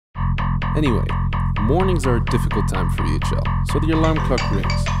Anyway, mornings are a difficult time for EHL, so the alarm clock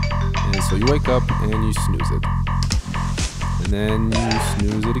rings. And so you wake up and you snooze it. And then you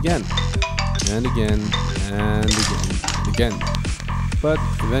snooze it again. And again, and again, and again. But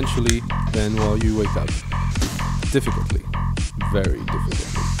eventually, then you wake up. Difficultly. Very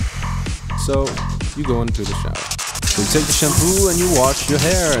difficultly. So, you go into the shower. So you take the shampoo and you wash your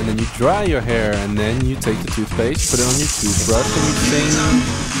hair, and then you dry your hair, and then you take the toothpaste, put it on your toothbrush, and you sing.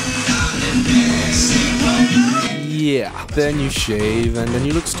 Yeah. Then you shave, and then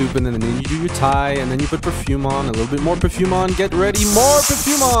you look stupid, and then you do your tie, and then you put perfume on, a little bit more perfume on, get ready, more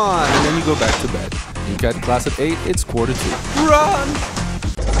perfume on, and then you go back to bed. You got class at 8, it's 1:45. Run!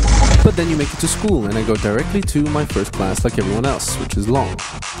 But then you make it to school, and I go directly to my first class like everyone else, which is long.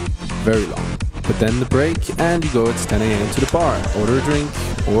 Very long. But then the break, and you go at 10 a.m. to the bar. Order a drink,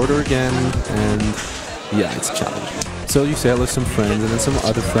 order again, and yeah, it's challenging. So you say hello to some friends, and then some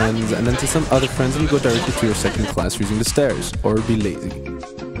other friends, and then to some other friends, and you go directly to your second class using the stairs, or be lazy.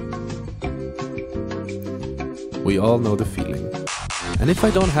 We all know the feeling. And if I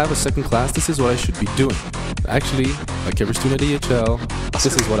don't have a second class, this is what I should be doing. Actually, like every student at EHL, this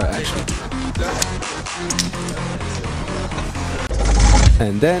is what I actually do.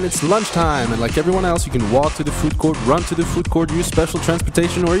 And then it's lunchtime, and like everyone else, you can walk to the food court, run to the food court, use special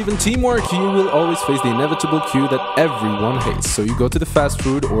transportation, or even teamwork. You will always face the inevitable queue that everyone hates. So you go to the fast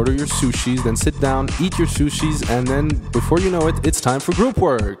food, order your sushis, then sit down, eat your sushis, and then before you know it, it's time for group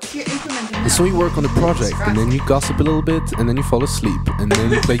work. And so you work on the project, and then you gossip a little bit, and then you fall asleep, and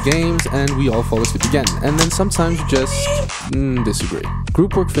then you play games, and we all fall asleep again. And then sometimes you just disagree.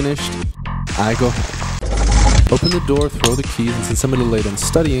 Group work finished, I go home. Open the door, throw the keys, and since I'm a little late on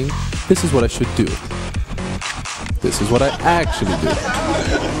studying, this is what I should do. This is what I actually do.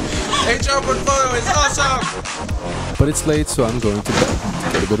 HR portfolio is awesome! But it's late, so I'm going to bed to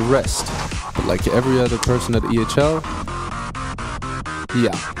get a bit of rest. But like every other person at EHL,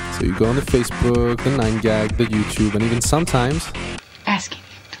 yeah. So you go on the Facebook, the 9gag, the YouTube, and even sometimes asking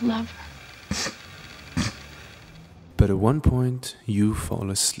you to love her. But at one point, you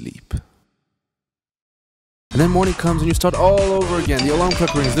fall asleep. And then morning comes and you start all over again. The alarm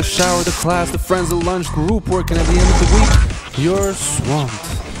clock rings, the shower, the class, the friends, the lunch, group work, and at the end of the week, you're swamped.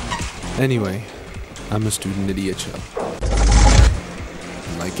 Anyway, I'm a student at EHL.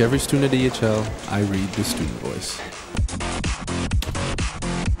 And like every student at EHL, I read the student voice.